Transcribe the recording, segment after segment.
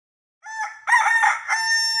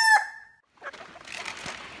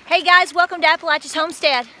Hey guys, welcome to Appalachia's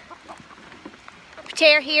Homestead.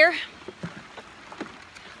 Patara here.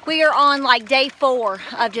 We are on like day 4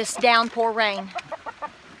 of just downpour rain.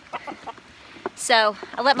 So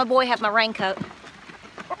I let my boy have my raincoat.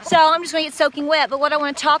 So I'm just going to get soaking wet, but what I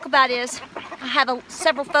want to talk about is I have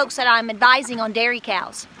several folks that I'm advising on dairy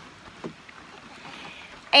cows.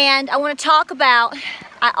 And I want to talk about,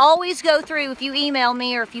 I always go through, if you email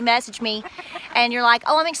me or if you message me and you're like,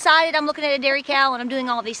 oh, I'm excited, I'm looking at a dairy cow and I'm doing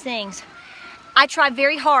all these things. I try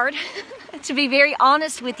very hard to be very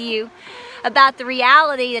honest with you about the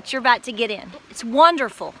reality that you're about to get in. It's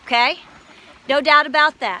wonderful, okay? No doubt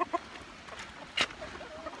about that.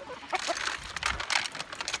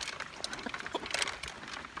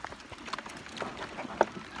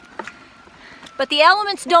 But the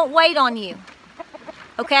elements don't wait on you,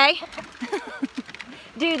 okay?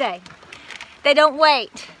 Do they? They don't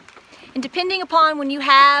wait. And depending upon when you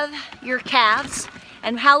have your calves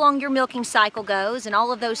and how long your milking cycle goes and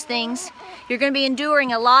all of those things, you're going to be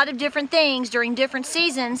enduring a lot of different things during different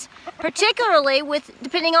seasons, particularly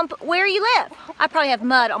depending on where you live. I probably have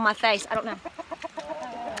mud on my face, I don't know.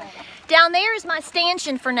 Down there is my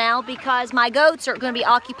stanchion for now because my goats are going to be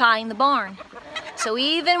occupying the barn. So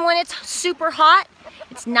even when it's super hot,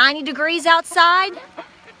 it's 90 degrees outside,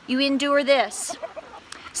 you endure this.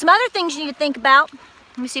 Some other things you need to think about,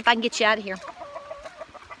 let me see if I can get you out of here,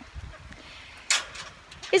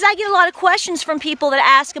 is I get a lot of questions from people that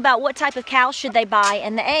ask about what type of cow should they buy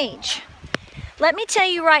and the age. Let me tell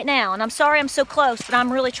you right now, and I'm sorry I'm so close, but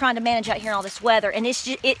I'm really trying to manage out here in all this weather, and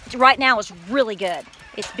it right now is really good.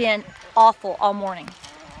 It's been awful all morning.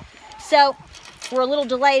 So we're a little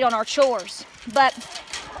delayed on our chores, but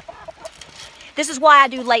this is why I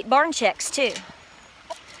do late barn checks too.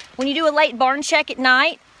 When you do a late barn check at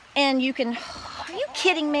night, and you can, are you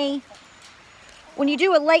kidding me? When you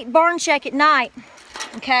do a late barn check at night,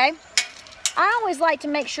 okay, I always like to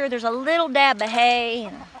make sure there's a little dab of hay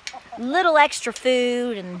and a little extra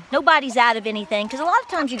food and nobody's out of anything, because a lot of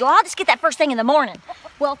times you go, I'll just get that first thing in the morning.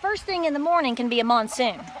 Well, first thing in the morning can be a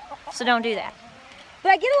monsoon, so don't do that.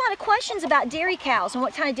 But I get a lot of questions about dairy cows and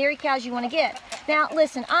what kind of dairy cows you want to get. Now,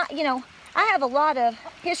 listen, I have a lot of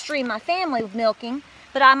history in my family with milking,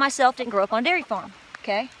 but I myself didn't grow up on a dairy farm,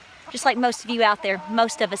 okay? Just like most of you out there,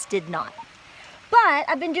 most of us did not. But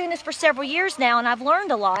I've been doing this for several years now, and I've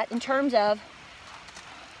learned a lot in terms of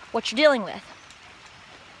what you're dealing with.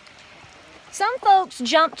 Some folks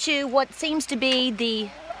jump to what seems to be the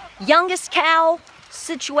youngest cow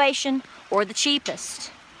situation or the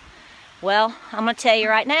cheapest. Well, I'm going to tell you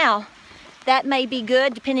right now, that may be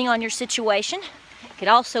good depending on your situation. It could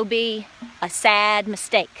also be a sad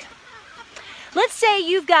mistake. Let's say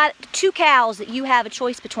you've got 2 cows that you have a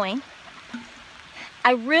choice between.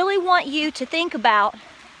 I really want you to think about,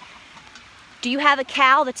 do you have a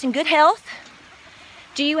cow that's in good health?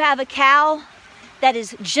 Do you have a cow that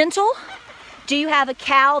is gentle? Do you have a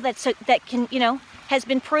cow that can, has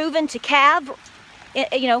been proven to calve,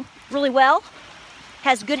 really well?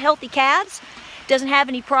 Has good healthy calves? Doesn't have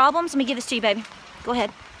any problems? Let me give this to you, baby. Go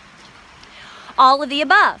ahead. All of the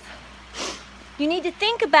above. You need to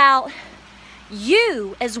think about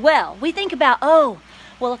you as well. We think about, oh,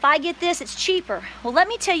 well, if I get this, it's cheaper. Well, let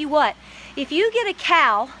me tell you what. If you get a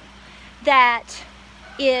cow that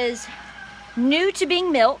is new to being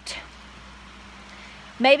milked,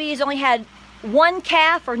 maybe he's only had 1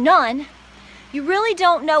 calf or none, you really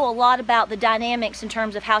don't know a lot about the dynamics in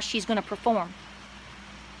terms of how she's going to perform.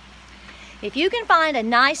 If you can find a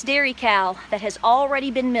nice dairy cow that has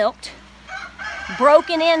already been milked,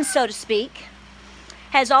 broken in, so to speak,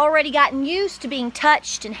 has already gotten used to being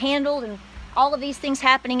touched and handled and all of these things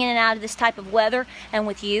happening in and out of this type of weather and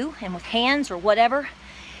with you and with hands or whatever,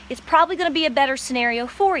 it's probably going to be a better scenario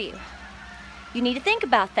for you. You need to think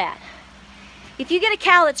about that. If you get a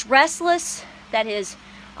cow that's restless, that is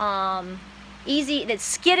easy, that's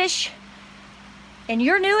skittish, and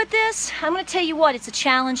you're new at this, I'm going to tell you what, it's a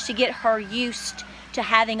challenge to get her used to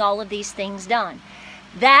having all of these things done.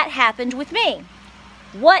 That happened with me.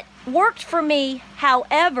 What worked for me,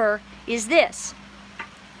 however, is this.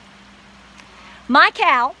 My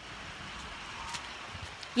cow,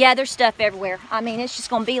 yeah, there's stuff everywhere. I mean, it's just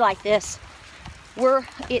going to be like this. We're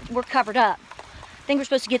covered up. I think we're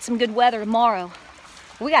supposed to get some good weather tomorrow.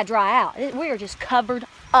 We got to dry out. We are just covered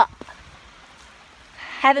up.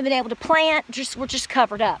 Haven't been able to plant, we're just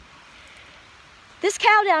covered up. This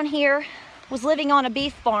cow down here was living on a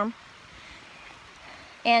beef farm,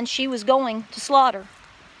 and she was going to slaughter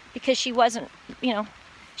because she wasn't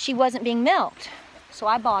being milked. So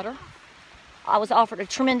I bought her. I was offered a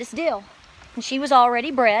tremendous deal, and she was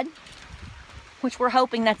already bred, which we're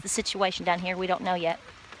hoping that's the situation down here. We don't know yet.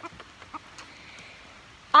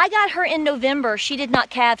 I got her in November. She did not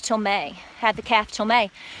calve till May, have the calf till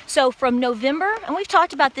May. So from November, and we've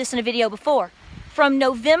talked about this in a video before, from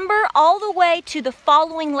November all the way to the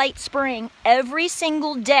following late spring, every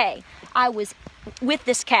single day I was with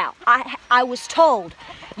this cow. I was told,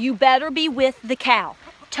 you better be with the cow.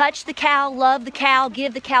 Touch the cow, love the cow,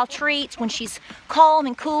 give the cow treats. When she's calm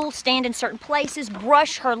and cool, stand in certain places,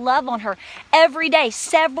 brush her, love on her every day,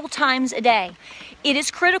 several times a day. It is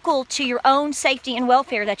critical to your own safety and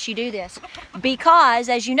welfare that you do this because,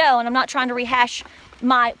 as you know, and I'm not trying to rehash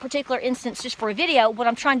my particular instance just for a video, what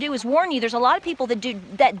I'm trying to do is warn you, there's a lot of people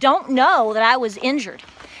that don't know that I was injured.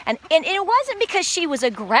 And it wasn't because she was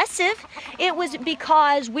aggressive, it was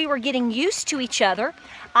because we were getting used to each other.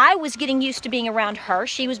 I was getting used to being around her,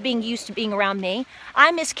 she was being used to being around me.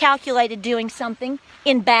 I miscalculated doing something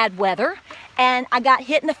in bad weather, and I got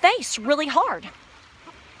hit in the face really hard.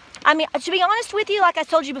 I mean, to be honest with you, like I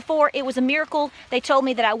told you before, it was a miracle. They told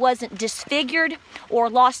me that I wasn't disfigured or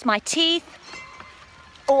lost my teeth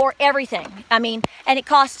or everything. I mean, and it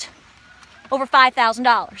cost over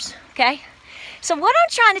 $5,000, okay? So what I'm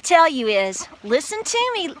trying to tell you is, listen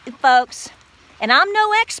to me, folks, and I'm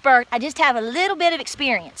no expert, I just have a little bit of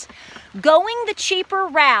experience. Going the cheaper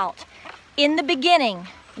route in the beginning,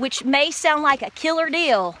 which may sound like a killer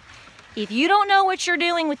deal, if you don't know what you're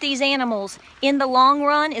doing with these animals, in the long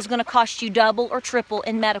run is going to cost you double or triple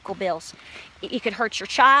in medical bills. It could hurt your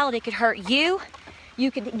child, it could hurt you. You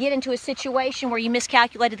could get into a situation where you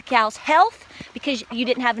miscalculated the cow's health because you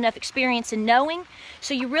didn't have enough experience in knowing.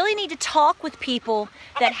 So you really need to talk with people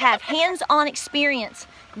that have hands-on experience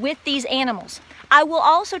with these animals. I will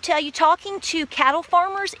also tell you, talking to cattle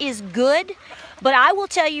farmers is good, but I will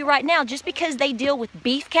tell you right now, just because they deal with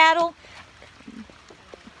beef cattle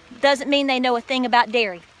doesn't mean they know a thing about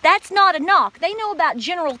dairy. That's not a knock. They know about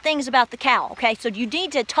general things about the cow, okay? So you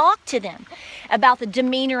need to talk to them about the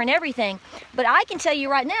demeanor and everything. But I can tell you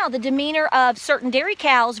right now, the demeanor of certain dairy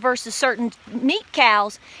cows versus certain meat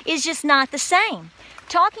cows is just not the same.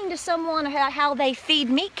 Talking to someone about how they feed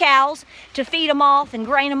meat cows, to feed them off and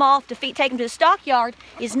grain them off, to take them to the stockyard,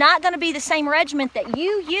 is not going to be the same regiment that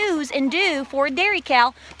you use and do for a dairy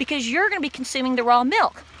cow, because you're going to be consuming the raw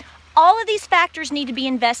milk. All of these factors need to be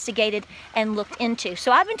investigated and looked into.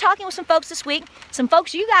 So I've been talking with some folks this week, some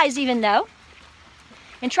folks you guys even know,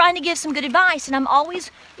 and trying to give some good advice. And I'm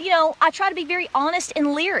always, you know, I try to be very honest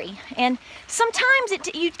and leery. And sometimes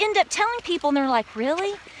you end up telling people and they're like,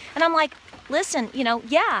 really? And I'm like, listen, you know,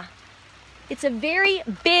 yeah, it's a very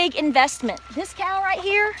big investment. This cow right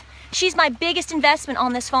here, she's my biggest investment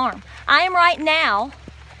on this farm. I am right now,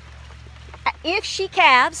 if she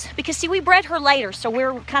calves, because see, we bred her later, so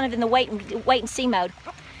we're kind of in the wait and see mode.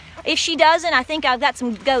 If she doesn't, I think I've got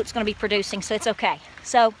some goats going to be producing, so it's okay.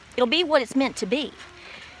 So it'll be what it's meant to be.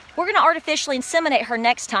 We're going to artificially inseminate her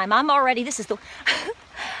next time. I'm already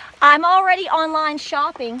online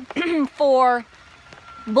shopping for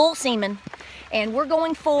bull semen, and we're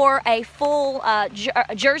going for a full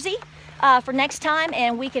jersey for next time,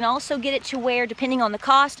 and we can also get it to where, depending on the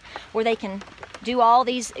cost, where they can do all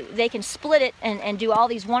these, they can split it and do all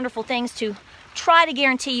these wonderful things to try to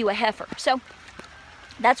guarantee you a heifer. So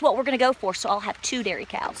that's what we're going to go for. So I'll have 2 dairy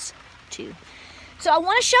cows, 2. So I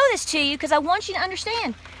want to show this to you because I want you to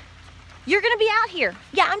understand. You're going to be out here.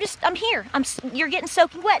 Yeah, I'm here. You're getting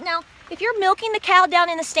soaking wet. Now, if you're milking the cow down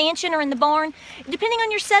in the stanchion or in the barn, depending on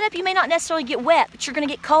your setup, you may not necessarily get wet, but you're going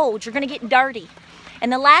to get cold. You're going to get dirty.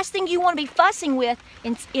 And the last thing you want to be fussing with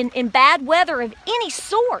in bad weather of any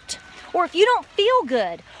sort, or if you don't feel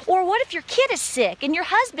good, or what if your kid is sick and your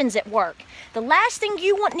husband's at work, the last thing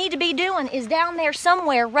you need to be doing is down there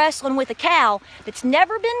somewhere wrestling with a cow that's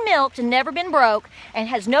never been milked and never been broke and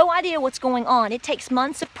has no idea what's going on. It takes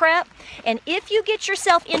months of prep, and if you get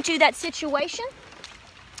yourself into that situation,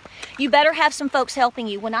 you better have some folks helping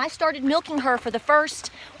you. When I started milking her for the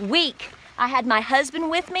first week, I had my husband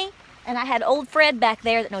with me, and I had old Fred back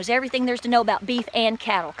there that knows everything there's to know about beef and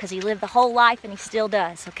cattle, because he lived the whole life and he still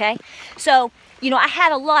does, okay? So, you know, I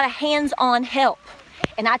had a lot of hands-on help,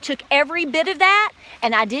 and I took every bit of that,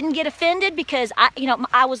 and I didn't get offended because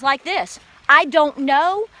I was like this. I don't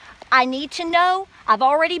know. I need to know. I've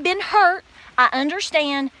already been hurt. I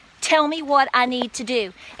understand. Tell me what I need to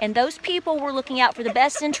do. And those people were looking out for the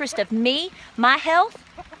best interest of me, my health,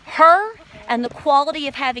 her, and the quality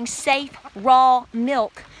of having safe, raw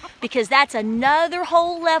milk, because that's another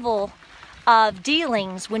whole level of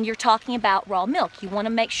dealings when you're talking about raw milk. You want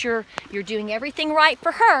to make sure you're doing everything right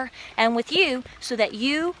for her and with you so that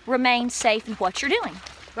you remain safe in what you're doing,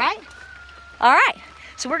 right? All right,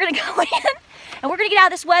 so we're going to go in and we're going to get out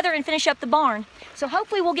of this weather and finish up the barn. So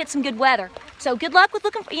hopefully we'll get some good weather. So good luck with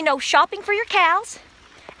shopping for your cows.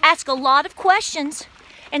 ask a lot of questions.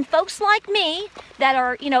 And folks like me that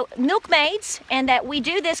are, you know, milkmaids, and that we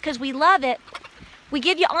do this because we love it, we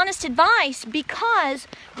give you honest advice because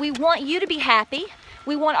we want you to be happy,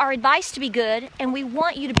 we want our advice to be good, and we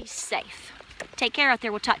want you to be safe. Take care out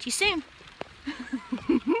there. We'll talk to you soon.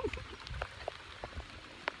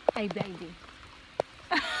 Hey, baby.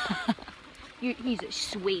 He's a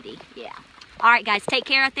sweetie, yeah. All right, guys, take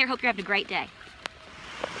care out there. Hope you're having a great day.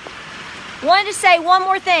 Wanted to say one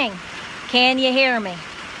more thing. Can you hear me?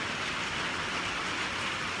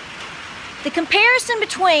 The comparison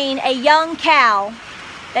between a young cow,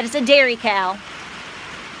 that is a dairy cow,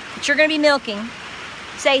 that you're going to be milking,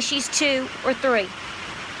 say she's 2 or 3,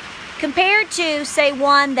 compared to, say,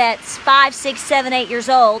 one that's 5, 6, 7, 8 years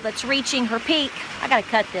old, that's reaching her peak. I got to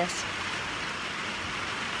cut this.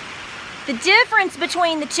 The difference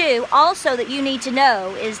between the two, also, that you need to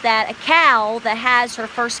know is that a cow that has her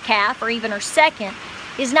first calf, or even her second,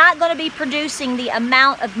 is not going to be producing the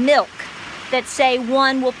amount of milk that, say,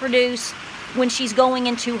 one will produce when she's going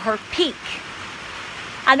into her peak.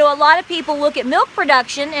 I know a lot of people look at milk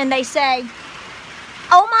production and they say,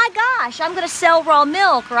 oh my gosh, I'm going to sell raw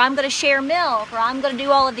milk, or I'm going to share milk, or I'm going to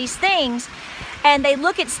do all of these things. And they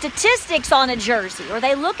look at statistics on a Jersey, or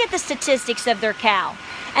they look at the statistics of their cow,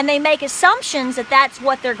 and they make assumptions that that's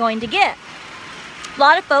what they're going to get. A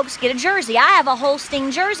lot of folks get a Jersey. I have a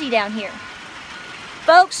Holstein Jersey down here.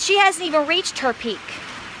 Folks, she hasn't even reached her peak.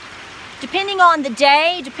 Depending on the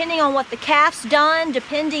day, depending on what the calf's done,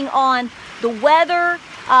 depending on the weather,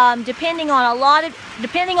 depending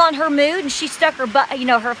on her mood, and she stuck her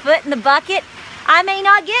her foot in the bucket, I may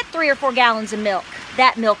not get 3 or 4 gallons of milk,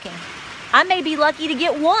 that milking. I may be lucky to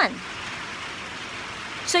get 1.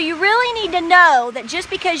 So you really need to know that just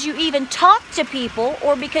because you even talk to people,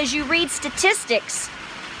 or because you read statistics,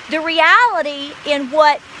 the reality in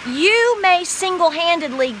what you may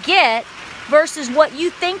single-handedly get versus what you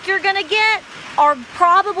think you're going to get are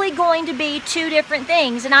probably going to be 2 different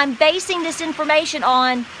things. And I'm basing this information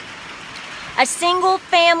on a single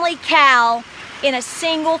family cow in a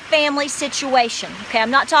single family situation. Okay,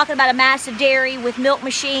 I'm not talking about a massive dairy with milk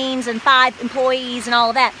machines and 5 employees and all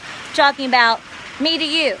of that. I'm talking about me to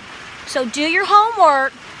you. So do your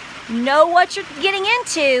homework, know what you're getting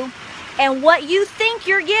into, and what you think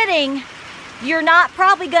you're getting, you're not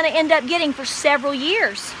probably going to end up getting for several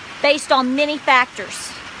years based on many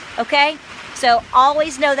factors. Okay? So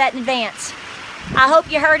always know that in advance. I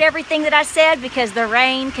hope you heard everything that I said, because the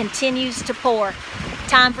rain continues to pour.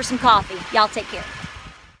 Time for some coffee. Y'all take care.